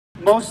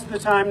most of the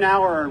time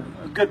now, or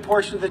a good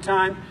portion of the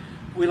time.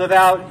 We live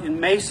out in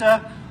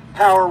Mesa,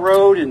 Power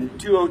Road and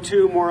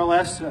 202, more or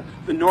less,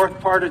 the north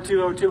part of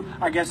 202.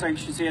 I guess I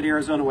should say it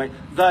Arizona way,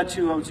 the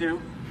 202.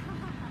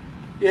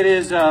 It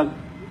is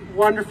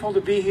wonderful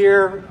to be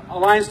here.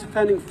 Alliance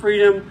Defending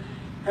Freedom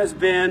has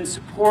been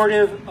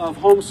supportive of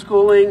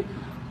homeschooling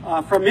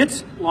from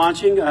its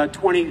launching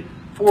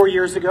 24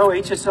 years ago.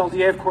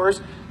 HSLDA, of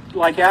course,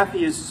 like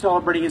AFHE, is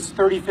celebrating its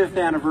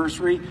 35th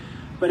anniversary.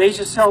 But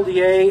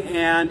HSLDA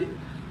and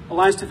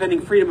Alliance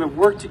Defending Freedom have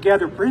worked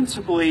together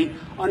principally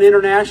on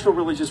international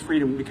religious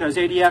freedom, because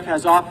ADF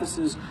has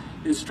offices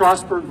in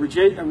Strasbourg,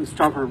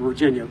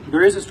 Virginia.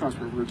 There is a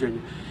Strasbourg,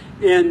 Virginia.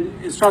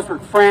 In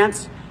Strasbourg,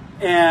 France,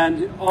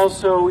 and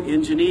also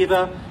in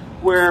Geneva,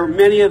 where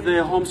many of the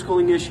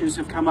homeschooling issues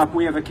have come up.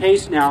 We have a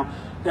case now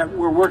that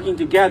we're working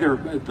together,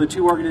 the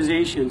two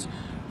organizations,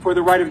 for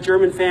the right of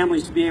German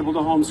families to be able to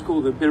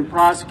homeschool. They've been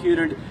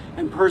prosecuted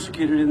and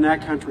persecuted in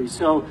that country.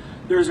 So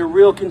there's a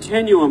real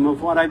continuum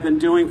of what I've been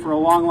doing for a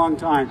long, long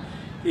time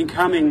in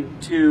coming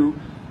to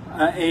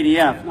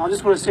ADF. And I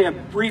just want to say a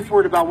brief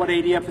word about what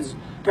ADF has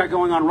got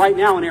going on right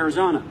now in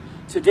Arizona.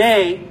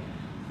 Today,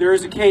 there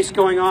is a case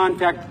going on. In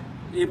fact,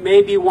 it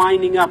may be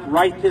winding up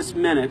right this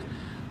minute.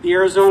 The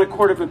Arizona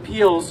Court of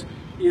Appeals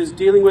is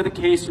dealing with a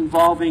case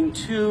involving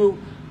two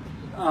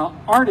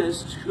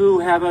artists who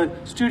have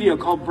a studio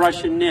called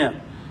Brush and Nib.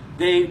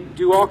 They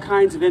do all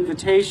kinds of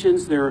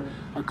invitations. They're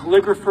a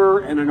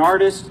calligrapher and an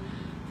artist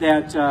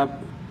that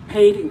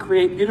paint and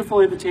create beautiful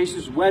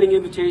invitations, wedding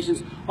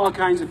invitations, all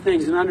kinds of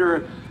things. And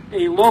under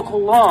a local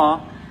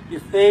law,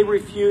 if they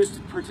refuse to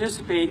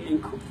participate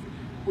and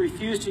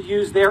refuse to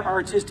use their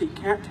artistic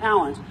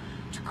talent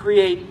to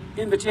create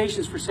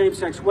invitations for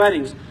same-sex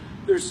weddings,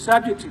 they're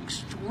subject to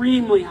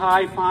extremely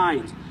high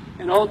fines.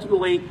 And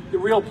ultimately, the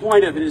real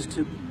point of it is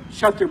to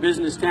shut their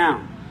business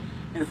down.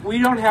 And if we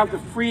don't have the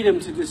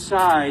freedom to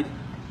decide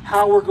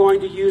how we're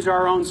going to use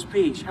our own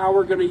speech, how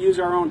we're going to use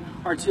our own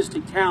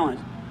artistic talent,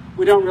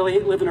 we don't really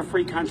live in a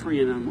free country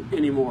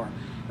anymore.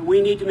 And we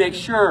need to make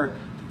sure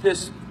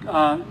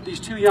that these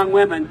two young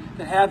women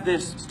that have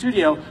this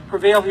studio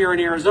prevail here in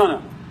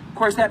Arizona. Of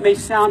course, that may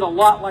sound a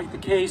lot like the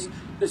case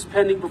that's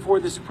pending before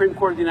the Supreme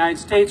Court of the United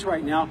States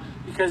right now,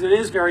 because it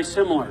is very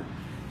similar.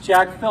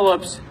 Jack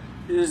Phillips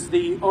is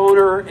the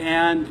owner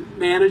and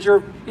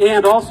manager,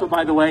 and also,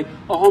 by the way,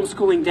 a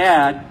homeschooling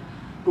dad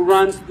who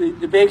runs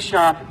the bake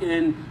shop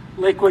in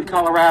Lakewood,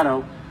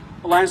 Colorado.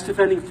 Alliance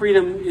Defending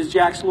Freedom is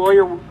Jack's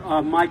lawyer.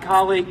 My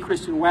colleague,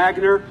 Kristen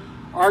Wagner,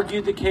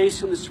 argued the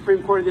case in the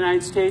Supreme Court of the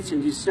United States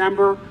in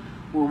December.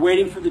 We're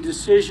waiting for the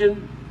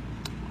decision.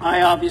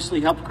 I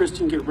obviously helped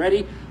Kristen get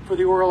ready for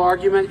the oral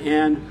argument,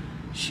 and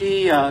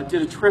she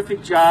did a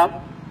terrific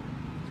job.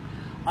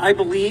 I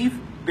believe,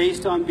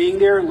 based on being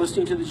there and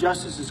listening to the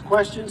justices'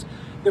 questions,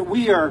 that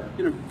we are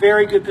in a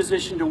very good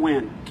position to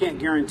win. Can't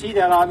guarantee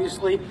that,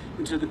 obviously,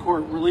 until the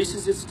court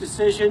releases its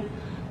decision,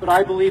 but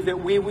I believe that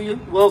we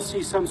will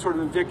see some sort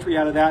of a victory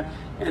out of that.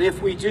 And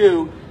if we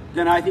do,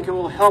 then I think it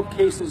will help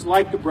cases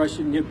like the Brush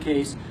and Nib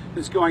case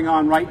that's going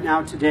on right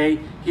now today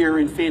here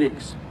in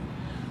Phoenix.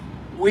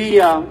 We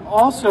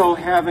also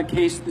have a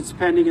case that's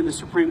pending in the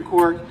Supreme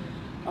Court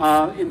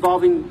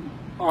involving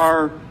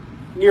our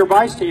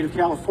nearby state of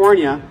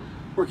California,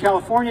 where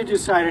California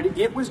decided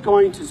it was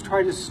going to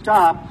try to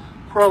stop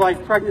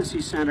pro-life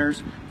pregnancy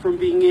centers from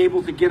being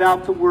able to get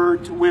out the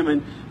word to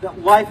women that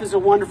life is a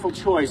wonderful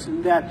choice,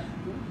 and that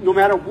no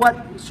matter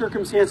what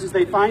circumstances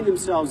they find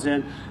themselves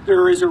in,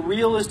 there is a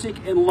realistic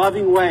and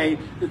loving way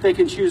that they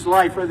can choose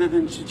life rather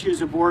than to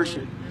choose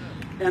abortion.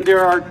 And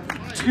there are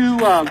two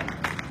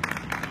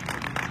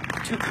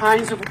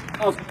kinds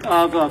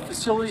of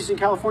facilities in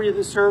California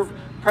that serve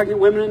pregnant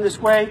women in this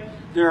way.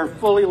 There are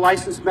fully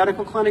licensed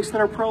medical clinics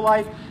that are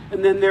pro-life,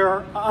 and then there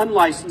are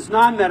unlicensed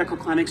non-medical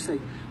clinics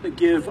that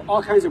give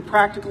all kinds of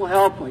practical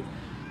help, like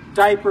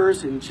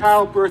diapers and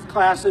childbirth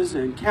classes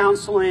and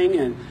counseling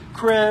and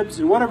cribs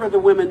and whatever the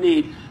women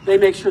need. They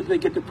make sure that they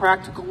get the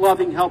practical,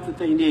 loving help that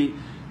they need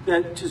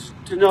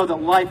to know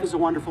that life is a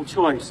wonderful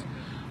choice.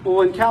 Well,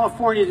 when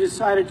California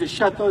decided to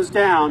shut those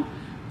down,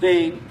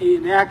 they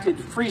enacted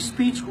free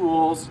speech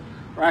rules,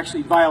 or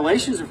actually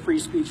violations of free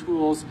speech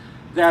rules,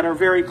 that are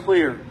very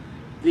clear.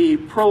 The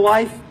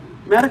pro-life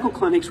medical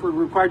clinics were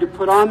required to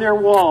put on their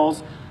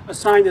walls a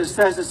sign that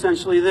says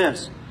essentially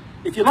this: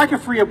 if you'd like a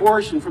free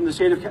abortion from the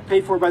state of,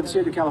 paid for by the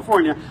state of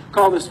California,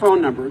 call this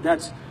phone number.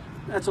 That's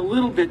a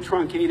little bit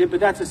truncated, but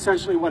that's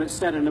essentially what it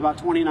said in about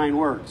 29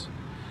 words.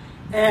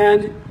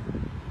 And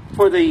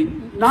for the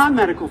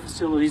non-medical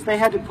facilities, they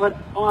had to put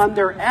on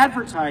their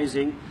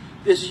advertising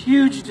this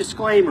huge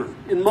disclaimer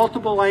in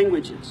multiple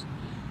languages.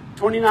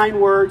 29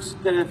 words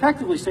that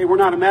effectively say we're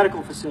not a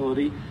medical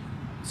facility,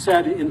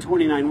 said in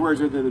 29 words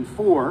rather than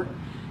 4,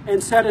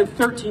 and said in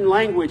 13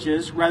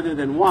 languages rather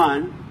than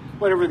 1,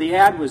 whatever the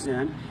ad was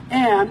in,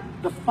 and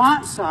the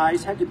font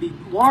size had to be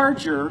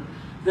larger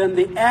than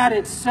the ad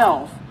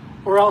itself,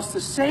 or else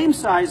the same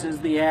size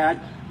as the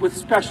ad with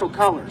special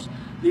colors.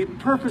 The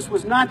purpose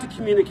was not to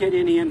communicate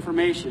any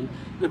information.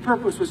 The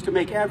purpose was to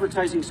make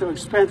advertising so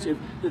expensive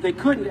that they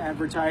couldn't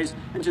advertise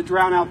and to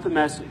drown out the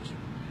message.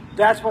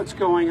 That's what's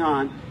going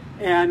on.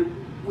 And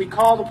we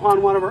called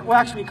upon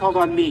we called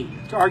on me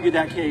to argue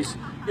that case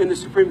in the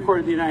Supreme Court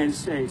of the United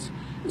States.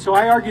 And so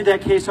I argued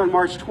that case on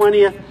March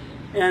 20th,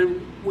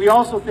 and we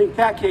also think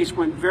that case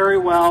went very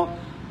well.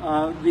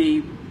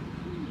 The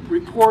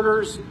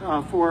reporters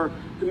for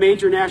the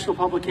major national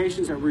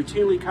publications that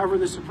routinely cover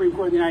the Supreme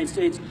Court of the United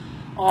States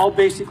all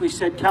basically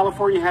said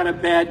California had a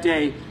bad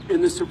day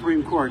in the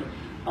Supreme Court.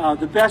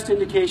 The best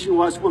indication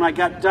was when I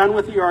got done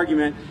with the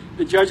argument,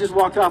 the judges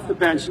walked off the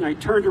bench and I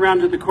turned around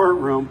to the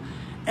courtroom.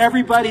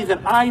 Everybody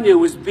that I knew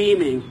was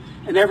beaming,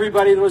 and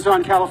everybody that was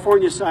on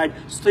California's side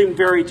seemed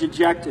very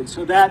dejected.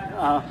 So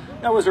that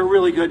was a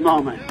really good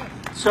moment.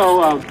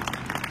 So,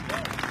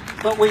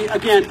 but we,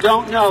 again,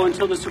 don't know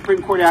until the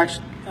Supreme Court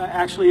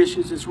actually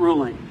issues its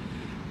ruling.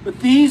 But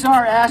these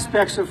are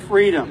aspects of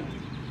freedom.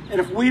 And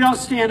if we don't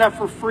stand up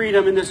for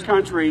freedom in this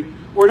country,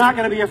 we're not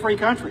going to be a free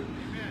country.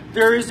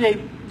 There's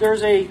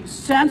a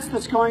sense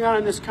that's going on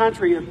in this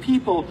country of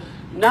people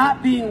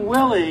not being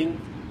willing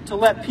to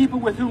let people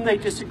with whom they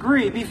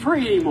disagree be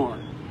free anymore.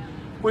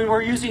 When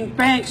we're using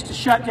banks to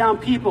shut down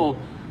people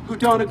who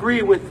don't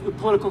agree with the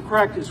political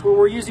correctness, when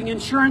we're using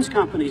insurance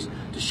companies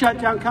to shut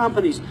down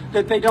companies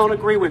that they don't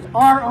agree with.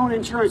 Our own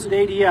insurance at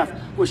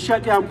ADF was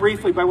shut down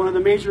briefly by one of the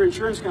major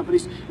insurance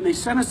companies, and they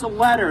sent us a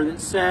letter that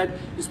said,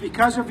 it's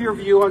because of your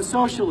view on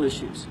social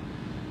issues.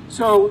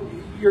 So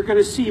you're going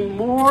to see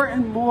more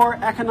and more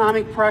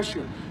economic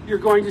pressure. You're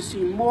going to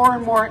see more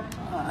and more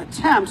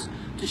attempts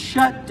to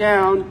shut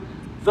down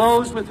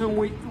those with whom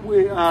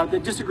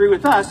that disagree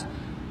with us,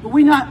 but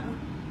we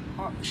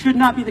should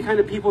not be the kind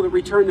of people that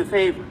return the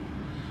favor.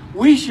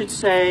 We should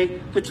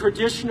say the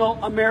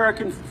traditional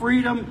American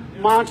freedom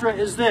mantra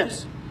is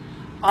this: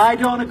 I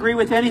don't agree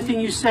with anything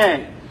you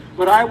say,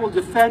 but I will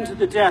defend to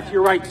the death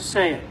your right to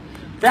say it.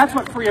 That's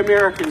what free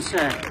Americans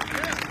say.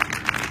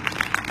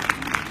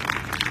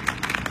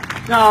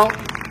 Now,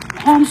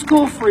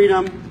 homeschool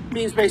freedom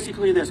means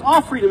basically this.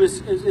 All freedom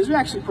is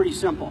actually pretty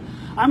simple.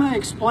 I'm going to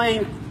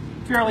explain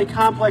fairly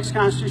complex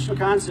constitutional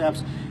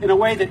concepts in a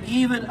way that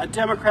even a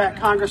Democrat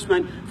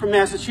congressman from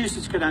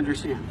Massachusetts could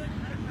understand.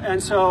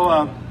 And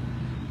so,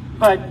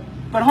 but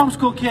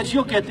homeschool kids,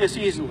 you'll get this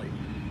easily.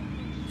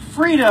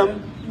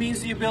 Freedom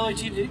means the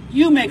ability to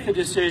you make the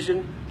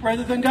decision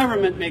rather than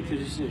government make the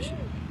decision.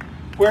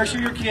 Where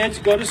should your kids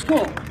go to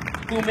school?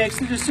 Who makes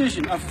the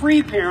decision? A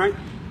free parent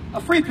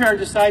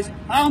decides,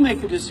 I'll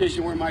make the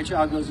decision where my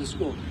child goes to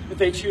school. If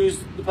they choose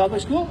the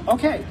public school,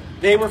 okay,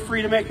 they were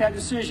free to make that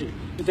decision.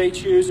 If they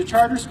choose a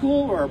charter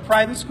school or a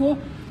private school,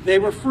 they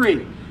were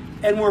free.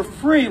 And we're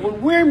free,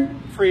 when we're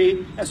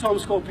free as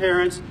homeschool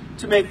parents,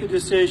 to make the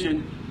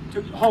decision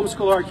to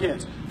homeschool our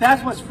kids.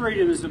 That's what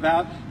freedom is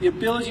about, the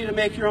ability to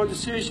make your own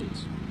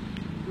decisions.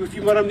 If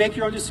you want to make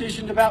your own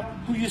decision about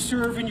who you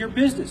serve in your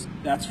business,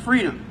 that's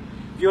freedom.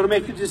 If you want to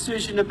make the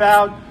decision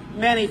about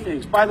many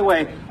things. By the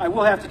way, I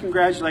will have to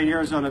congratulate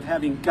Arizona of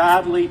having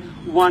godly,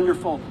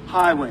 wonderful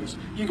highways.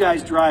 You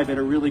guys drive at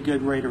a really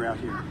good rate around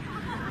here.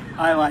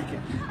 I like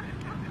it.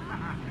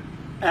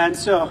 And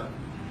so,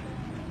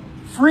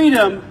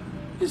 freedom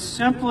is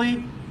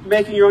simply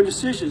making your own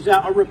decisions.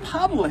 Now, a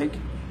republic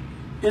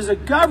is a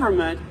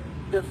government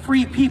that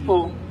free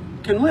people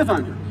can live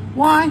under.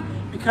 Why?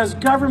 Because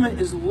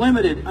government is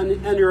limited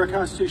under a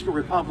constitutional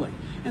republic.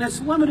 And it's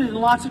limited in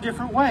lots of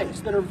different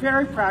ways that are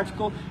very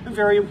practical and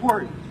very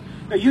important.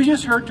 Now, you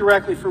just heard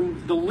directly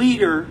from the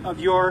leader of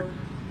your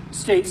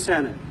state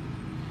senate.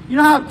 You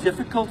know how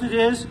difficult it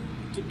is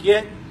to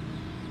get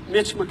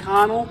Mitch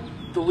McConnell,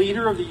 the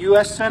leader of the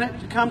U.S. Senate,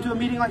 to come to a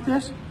meeting like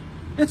this?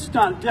 It's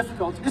not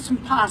difficult. It's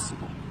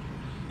impossible.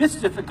 It's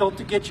difficult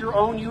to get your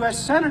own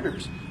U.S.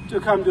 senators to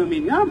come to a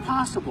meeting. Not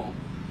impossible,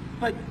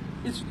 but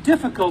it's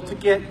difficult to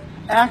get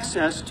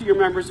access to your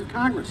members of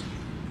Congress.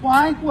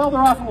 Why? Well,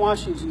 they're off in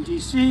Washington,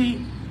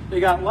 D.C. They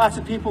got lots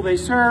of people they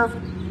serve,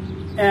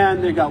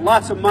 and they got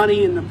lots of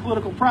money in the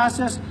political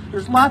process.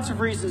 There's lots of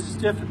reasons it's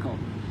difficult.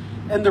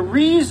 And the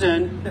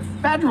reason that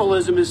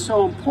federalism is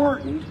so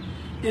important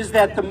is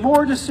that the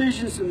more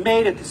decisions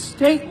made at the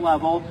state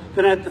level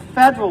than at the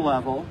federal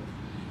level,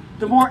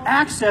 the more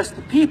access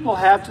the people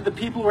have to the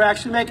people who are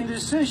actually making the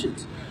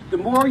decisions. The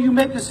more you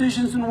make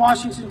decisions in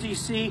Washington,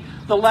 D.C.,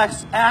 the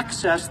less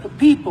access the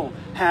people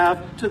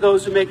have to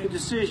those who make the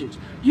decisions.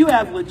 You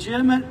have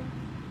legitimate,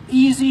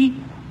 easy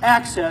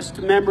access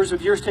to members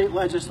of your state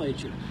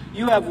legislature.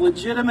 You have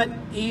legitimate,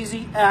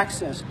 easy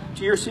access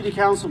to your city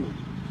councilman,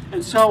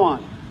 and so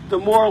on. The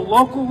more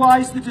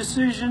localized the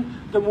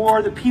decision, the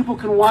more the people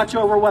can watch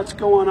over what's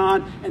going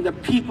on, and the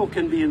people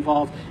can be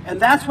involved. And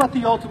that's what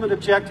the ultimate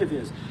objective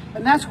is.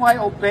 And that's why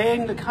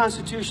obeying the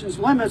Constitution's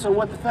limits on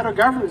what the federal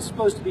government is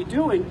supposed to be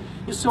doing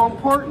is so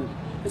important.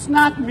 It's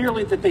not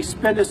merely that they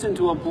spend us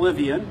into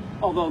oblivion,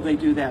 although they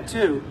do that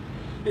too.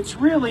 It's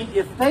really,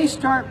 if they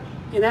start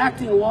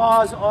enacting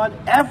laws on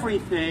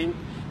everything,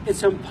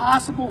 it's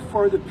impossible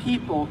for the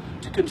people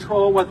to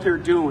control what they're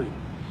doing.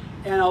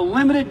 And a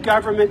limited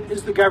government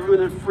is the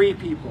government of free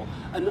people.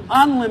 An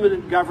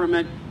unlimited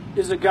government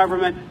is a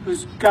government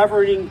who's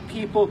governing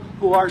people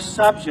who are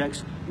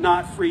subjects,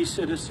 not free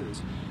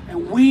citizens.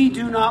 And we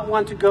do not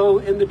want to go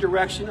in the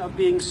direction of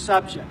being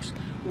subjects.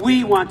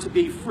 We want to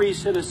be free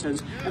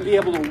citizens and be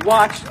able to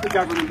watch the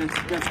government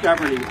that's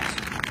governing us.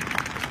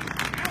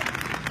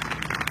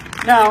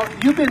 Now,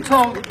 you've been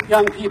told,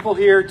 young people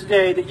here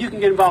today, that you can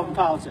get involved in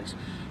politics.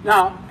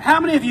 Now, how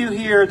many of you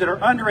here that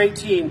are under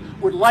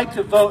 18 would like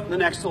to vote in the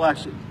next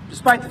election,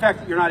 despite the fact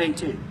that you're not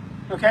 18?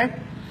 Okay?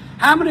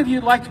 How many of you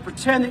would like to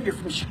pretend that you're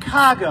from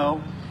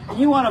Chicago and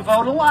you want to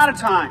vote a lot of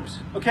times?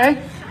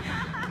 Okay?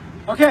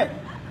 Okay.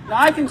 Now,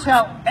 I can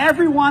tell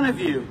every one of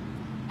you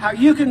how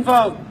you can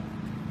vote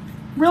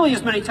really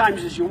as many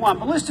times as you want,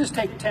 but let's just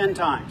take 10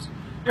 times.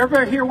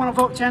 Everybody here want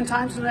to vote 10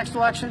 times in the next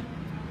election?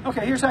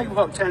 Okay, here's how you can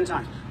vote 10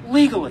 times.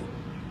 Legally.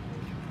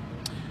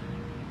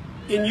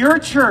 In your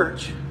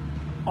church,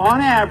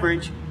 on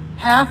average,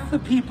 half the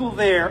people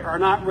there are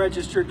not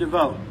registered to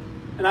vote.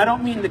 And I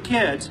don't mean the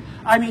kids,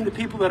 I mean the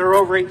people that are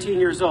over 18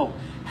 years old.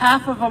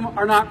 Half of them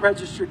are not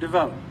registered to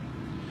vote.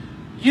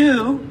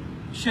 You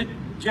should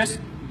just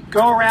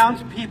go around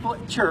to people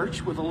at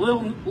church with a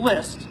little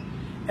list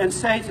and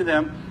say to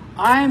them,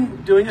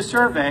 I'm doing a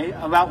survey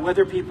about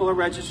whether people are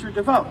registered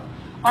to vote.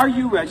 Are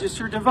you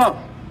registered to vote?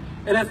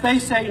 And if they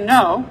say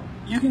no,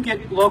 you can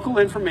get local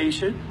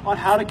information on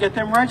how to get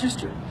them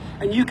registered.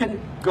 And you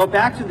can go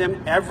back to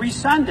them every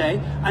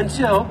Sunday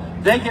until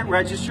they get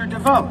registered to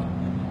vote.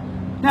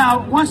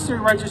 Now, once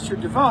they're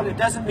registered to vote, it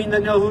doesn't mean they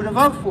know who to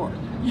vote for.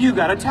 You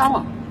got to tell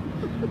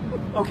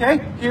them. Okay?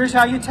 Here's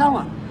how you tell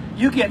them.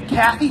 You get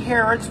Kathy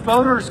Harrod's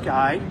Voter's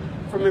Guide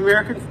from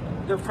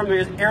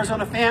the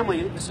Arizona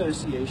Family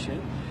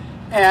Association,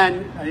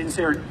 and I didn't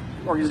say her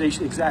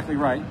organization exactly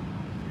right.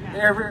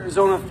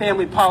 Arizona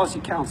Family Policy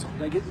Council.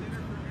 Did I get?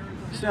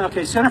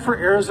 Okay, Center for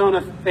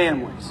Arizona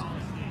Families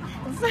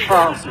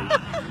Policy.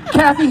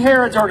 Kathy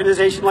Harrod's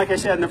organization, like I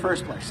said in the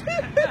first place.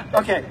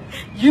 Okay,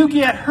 you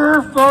get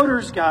her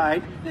voter's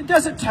guide. It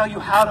doesn't tell you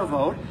how to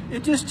vote.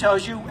 It just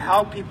tells you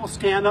how people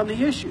stand on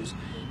the issues.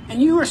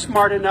 And you are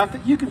smart enough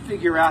that you can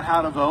figure out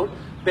how to vote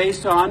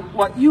based on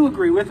what you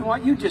agree with and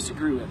what you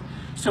disagree with.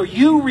 So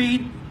you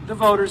read the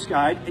voter's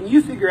guide and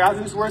you figure out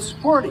who's worth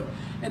supporting.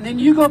 And then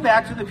you go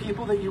back to the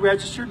people that you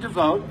registered to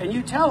vote and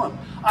you tell them,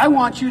 I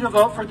want you to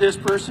vote for this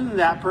person and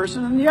that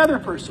person and the other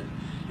person.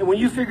 And when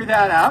you figure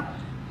that out,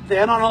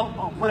 then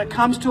when it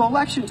comes to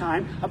election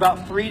time,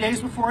 about 3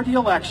 days before the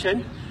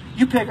election,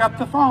 you pick up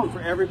the phone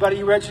for everybody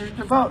you registered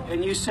to vote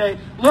and you say,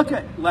 look,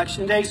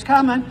 election day's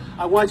coming.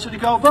 I want you to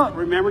go vote.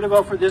 Remember to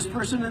vote for this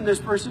person and this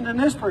person and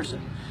this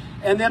person.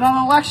 And then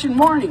on election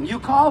morning, you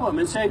call them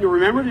and say,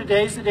 remember,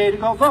 today's the day to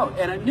go vote.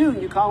 And at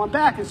noon, you call them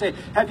back and say,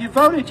 have you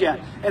voted yet?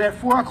 And at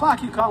 4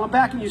 o'clock, you call them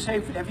back and you say,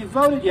 have you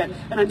voted yet?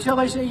 And until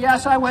they say,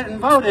 yes, I went and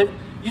voted,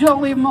 you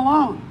don't leave them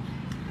alone.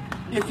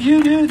 If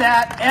you do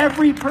that,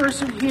 every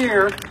person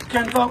here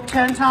can vote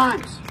 10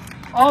 times.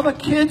 All the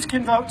kids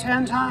can vote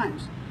 10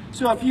 times.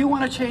 So if you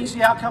want to change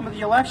the outcome of the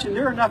election,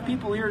 there are enough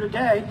people here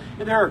today,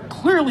 and there are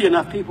clearly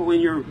enough people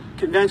in your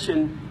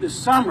convention this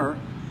summer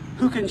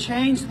who can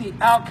change the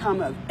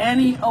outcome of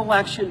any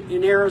election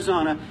in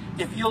Arizona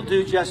if you'll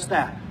do just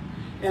that.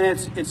 And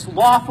it's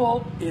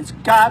lawful, it's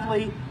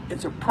godly,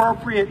 it's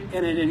appropriate,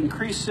 and it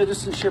increases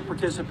citizenship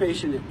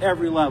participation at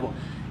every level.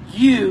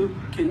 You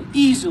can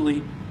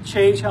easily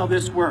change how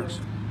this works.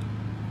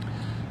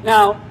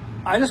 Now,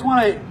 I just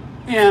want to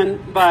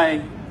end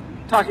by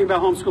talking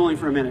about homeschooling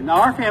for a minute.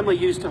 Now, our family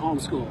used to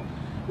homeschool.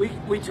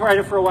 We tried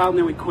it for a while and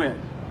then we quit.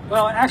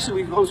 Well,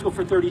 actually, we've homeschooled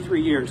for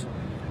 33 years.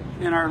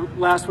 And our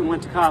last one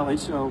went to college,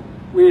 so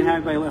we didn't have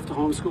anybody left to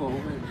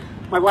homeschool.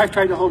 My wife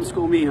tried to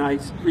homeschool me, and I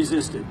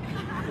resisted.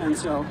 And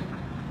so,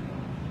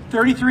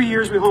 33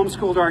 years we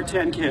homeschooled our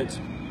 10 kids.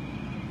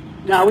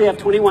 Now we have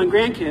 21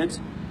 grandkids,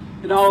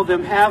 and all of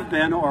them have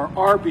been or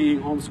are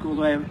being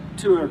homeschooled. I have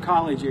 2 who are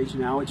college age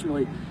now. It's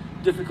really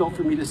difficult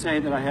for me to say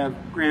that I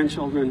have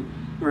grandchildren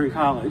who are in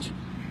college.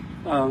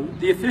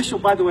 The official,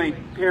 by the way,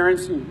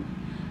 parents and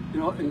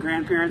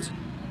grandparents,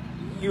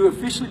 you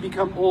officially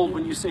become old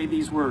when you say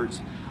these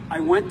words. I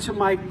went to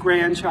my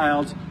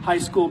grandchild's high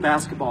school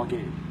basketball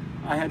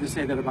game. I had to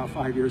say that about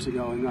 5 years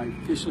ago, and I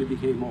officially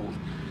became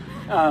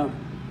old.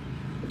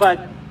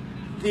 But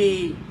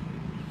the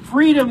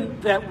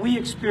freedom that we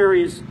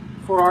experience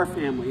for our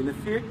family and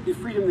the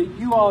freedom that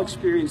you all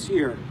experience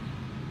here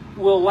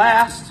will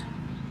last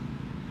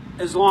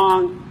as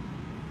long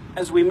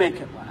as we make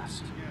it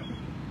last.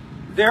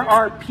 There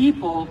are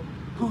people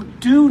who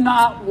do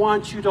not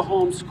want you to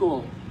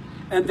homeschool,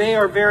 and they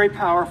are very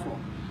powerful.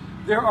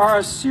 There are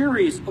a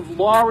series of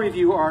law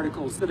review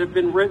articles that have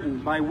been written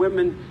by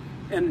women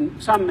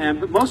and some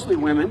men, but mostly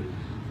women.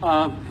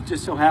 It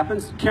just so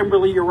happens.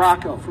 Kimberly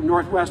Urraco from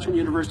Northwestern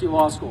University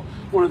Law School,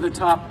 one of the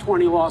top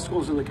 20 law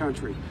schools in the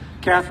country.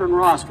 Catherine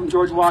Ross from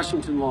George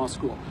Washington Law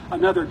School,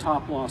 another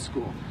top law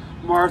school.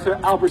 Martha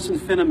Albertson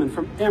Finneman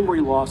from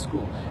Emory Law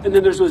School. And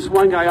then there's this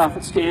one guy off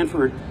at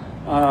Stanford.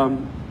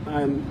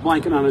 I'm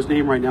blanking on his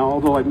name right now,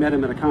 although I met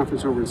him at a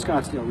conference over in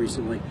Scottsdale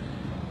recently.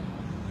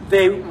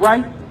 They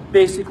write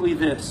basically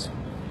this: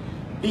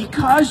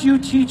 because you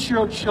teach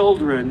your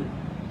children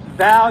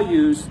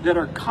values that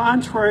are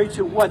contrary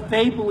to what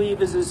they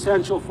believe is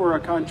essential for a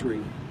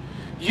country,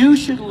 you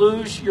should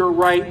lose your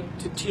right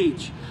to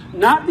teach.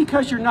 Not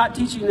because you're not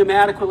teaching them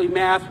adequately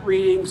math,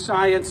 reading,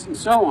 science, and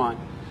so on,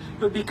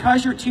 but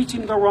because you're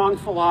teaching the wrong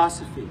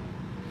philosophy.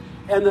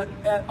 And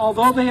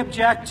although they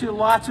object to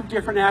lots of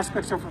different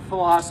aspects of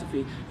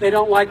philosophy, they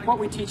don't like what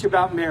we teach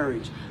about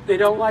marriage. They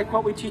don't like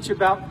what we teach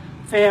about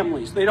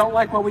families. They don't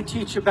like what we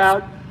teach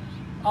about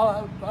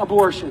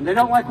abortion. They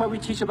don't like what we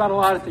teach about a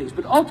lot of things.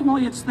 But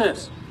ultimately it's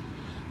this: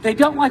 they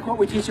don't like what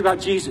we teach about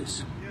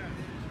Jesus.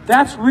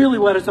 That's really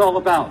what it's all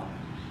about.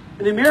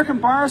 And the American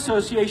Bar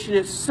Association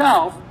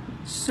itself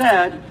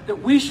said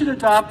that we should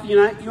adopt the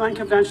UN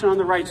Convention on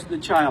the Rights of the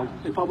Child.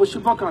 They published a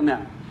book on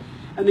that.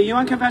 And the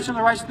UN Convention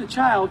on the Rights of the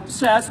Child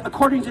says,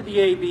 according to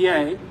the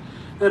ABA,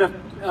 that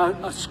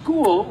a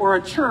school or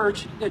a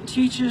church that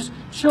teaches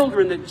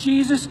children that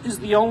Jesus is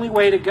the only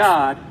way to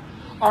God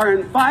are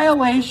in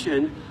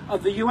violation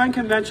of the UN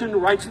Convention on the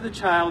Rights of the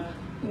Child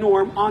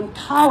norm on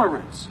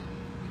tolerance.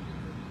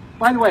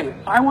 By the way,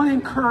 I want to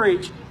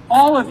encourage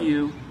all of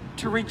you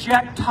to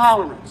reject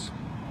tolerance.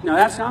 Now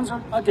that sounds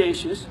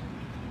audacious.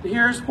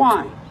 Here's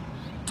why.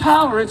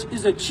 Tolerance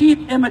is a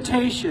cheap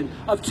imitation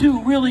of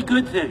two really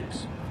good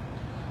things.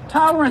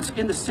 Tolerance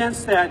in the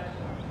sense that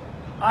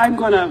I'm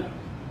going to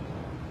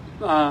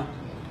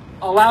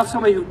allow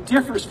somebody who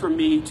differs from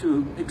me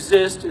to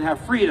exist and have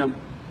freedom.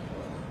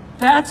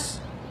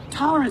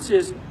 Tolerance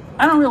is,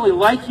 I don't really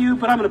like you,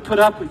 but I'm going to put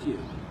up with you.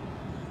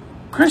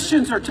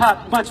 Christians are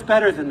taught much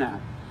better than that.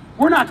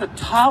 We're not to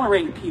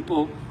tolerate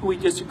people who we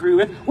disagree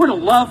with. We're to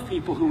love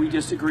people who we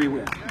disagree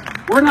with.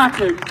 We're not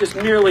to just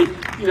merely,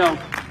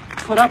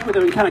 put up with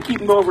them and kind of keep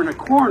them over in a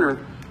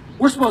corner.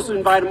 We're supposed to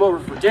invite them over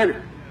for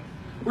dinner.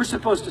 We're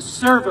supposed to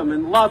serve them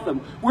and love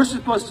them. We're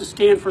supposed to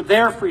stand for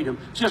their freedom,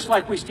 just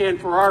like we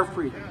stand for our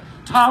freedom.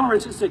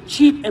 Tolerance is a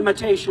cheap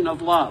imitation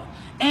of love,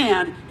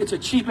 and it's a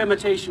cheap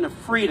imitation of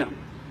freedom.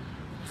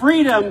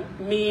 Freedom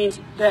means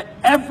that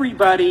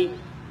everybody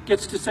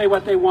gets to say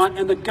what they want,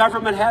 and the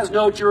government has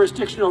no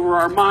jurisdiction over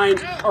our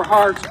minds, our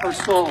hearts, our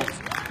souls.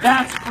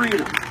 That's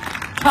freedom.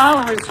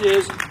 Tolerance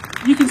is,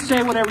 you can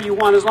say whatever you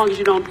want as long as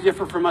you don't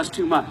differ from us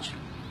too much.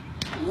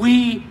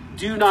 We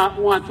do not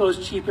want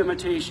those cheap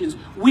imitations.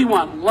 We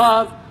want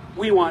love.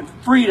 We want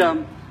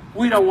freedom.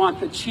 We don't want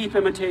the cheap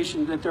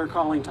imitation that they're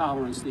calling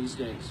tolerance these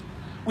days.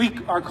 We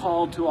are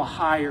called to a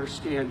higher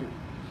standard.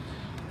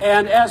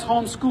 And as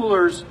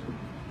homeschoolers,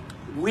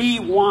 we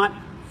want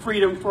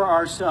freedom for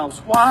ourselves.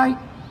 Why?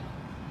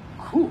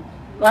 Cool.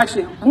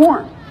 Actually,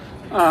 warm.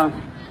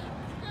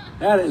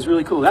 That is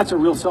really cool. That's a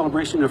real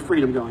celebration of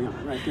freedom going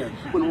on right there.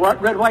 When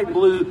red, white, and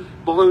blue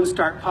balloons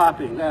start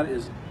popping, that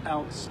is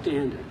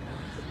outstanding.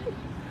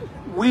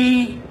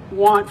 We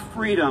want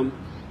freedom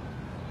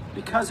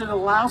because it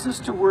allows us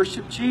to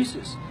worship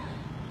Jesus.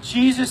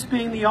 Jesus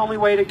being the only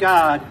way to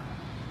God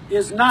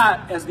is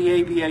not, as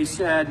the ABA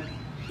said,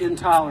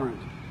 intolerant.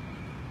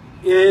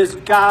 It is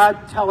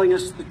God telling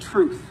us the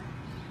truth.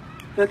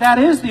 That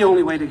is the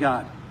only way to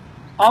God.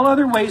 All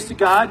other ways to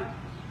God,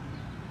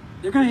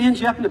 they're going to end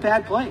you up in a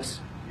bad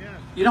place.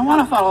 You don't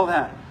want to follow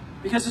that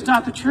because it's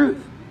not the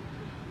truth.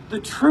 The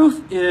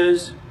truth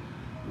is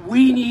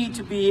we need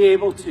to be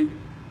able to,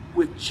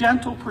 with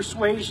gentle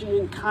persuasion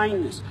and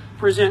kindness,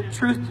 present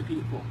truth to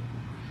people.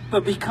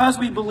 But because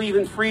we believe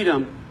in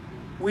freedom,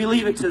 we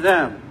leave it to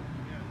them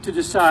to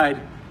decide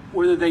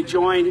whether they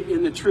join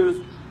in the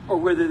truth or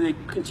whether they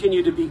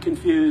continue to be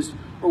confused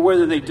or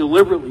whether they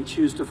deliberately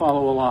choose to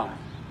follow a lie.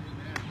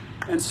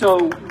 And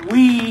so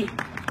we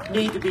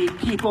need to be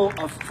people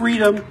of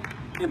freedom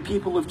and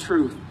people of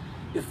truth.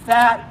 If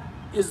that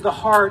is the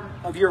heart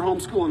of your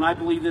homeschool, and I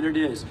believe that it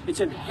is,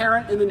 it's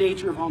inherent in the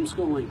nature of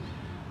homeschooling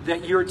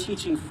that you're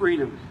teaching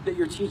freedom, that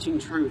you're teaching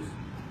truth.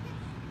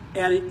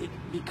 And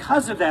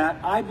because of that,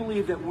 I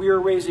believe that we're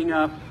raising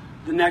up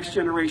the next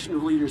generation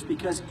of leaders,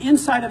 because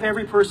inside of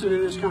every person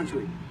in this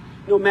country,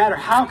 no matter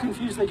how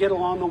confused they get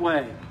along the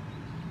way,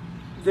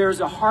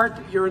 there's a heart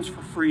that yearns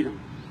for freedom.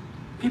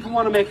 People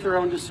want to make their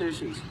own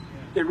decisions.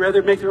 They'd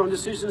rather make their own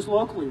decisions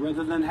locally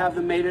rather than have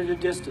them made at a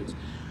distance.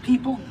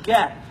 People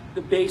get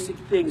the basic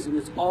things, and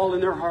it's all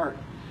in their heart.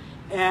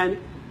 And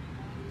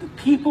the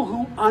people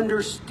who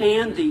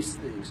understand these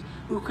things,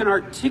 who can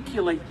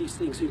articulate these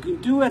things, who can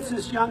do as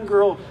this young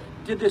girl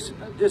did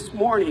this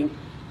morning,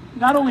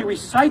 not only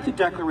recite the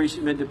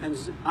Declaration of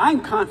Independence,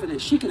 I'm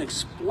confident she can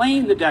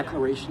explain the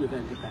Declaration of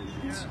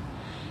Independence.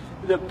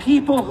 The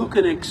people who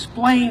can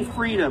explain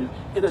freedom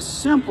in a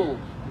simple,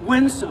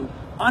 winsome,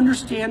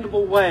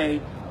 understandable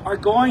way are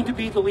going to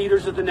be the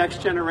leaders of the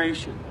next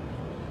generation.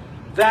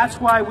 That's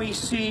why we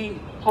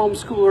see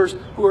homeschoolers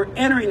who are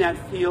entering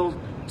that field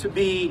to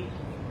be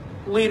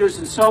leaders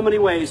in so many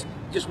ways.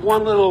 Just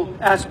one little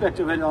aspect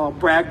of it, I'll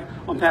brag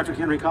on Patrick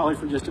Henry College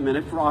for just a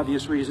minute for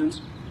obvious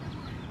reasons.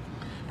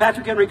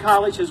 Patrick Henry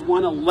College has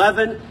won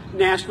 11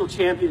 national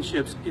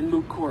championships in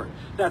moot court.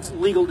 That's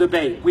legal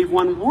debate. We've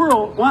won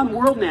world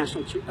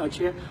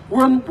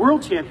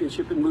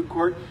championship in moot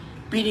court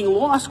beating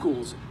law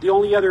schools. The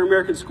only other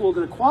American school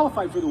that had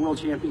qualified for the World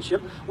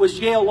Championship was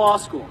Yale Law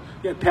School.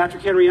 You had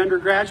Patrick Henry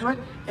undergraduate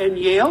and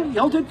Yale.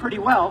 Yale did pretty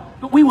well,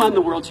 but we won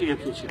the World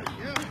Championship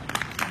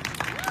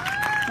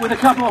with a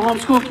couple of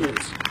homeschool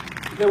kids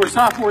that were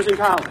sophomores in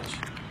college.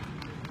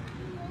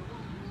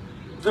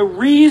 The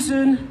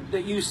reason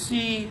that you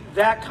see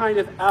that kind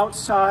of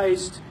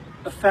outsized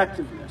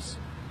effectiveness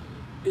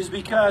is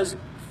because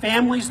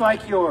families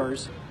like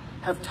yours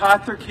have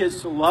taught their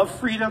kids to love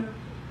freedom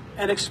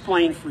and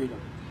explain freedom.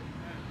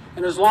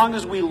 And as long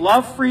as we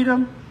love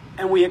freedom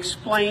and we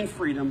explain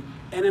freedom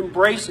and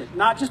embrace it,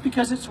 not just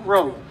because it's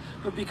rote,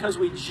 but because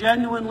we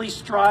genuinely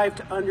strive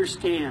to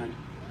understand,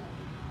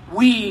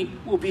 we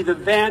will be the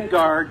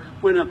vanguard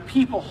when a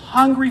people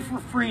hungry for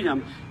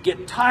freedom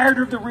get tired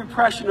of the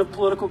repression of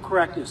political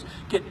correctness,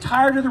 get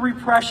tired of the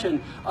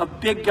repression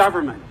of big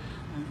government.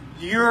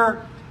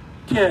 Your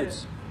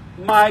kids,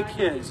 my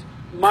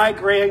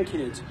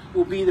grandkids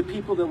will be the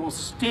people that will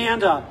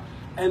stand up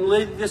and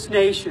lead this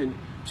nation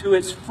to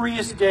its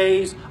freest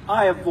days.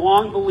 I have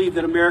long believed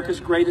that America's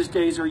greatest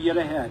days are yet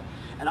ahead.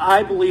 And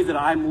I believe that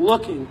I'm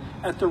looking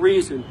at the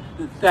reason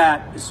that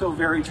that is so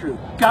very true.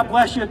 God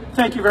bless you.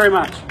 Thank you very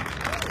much.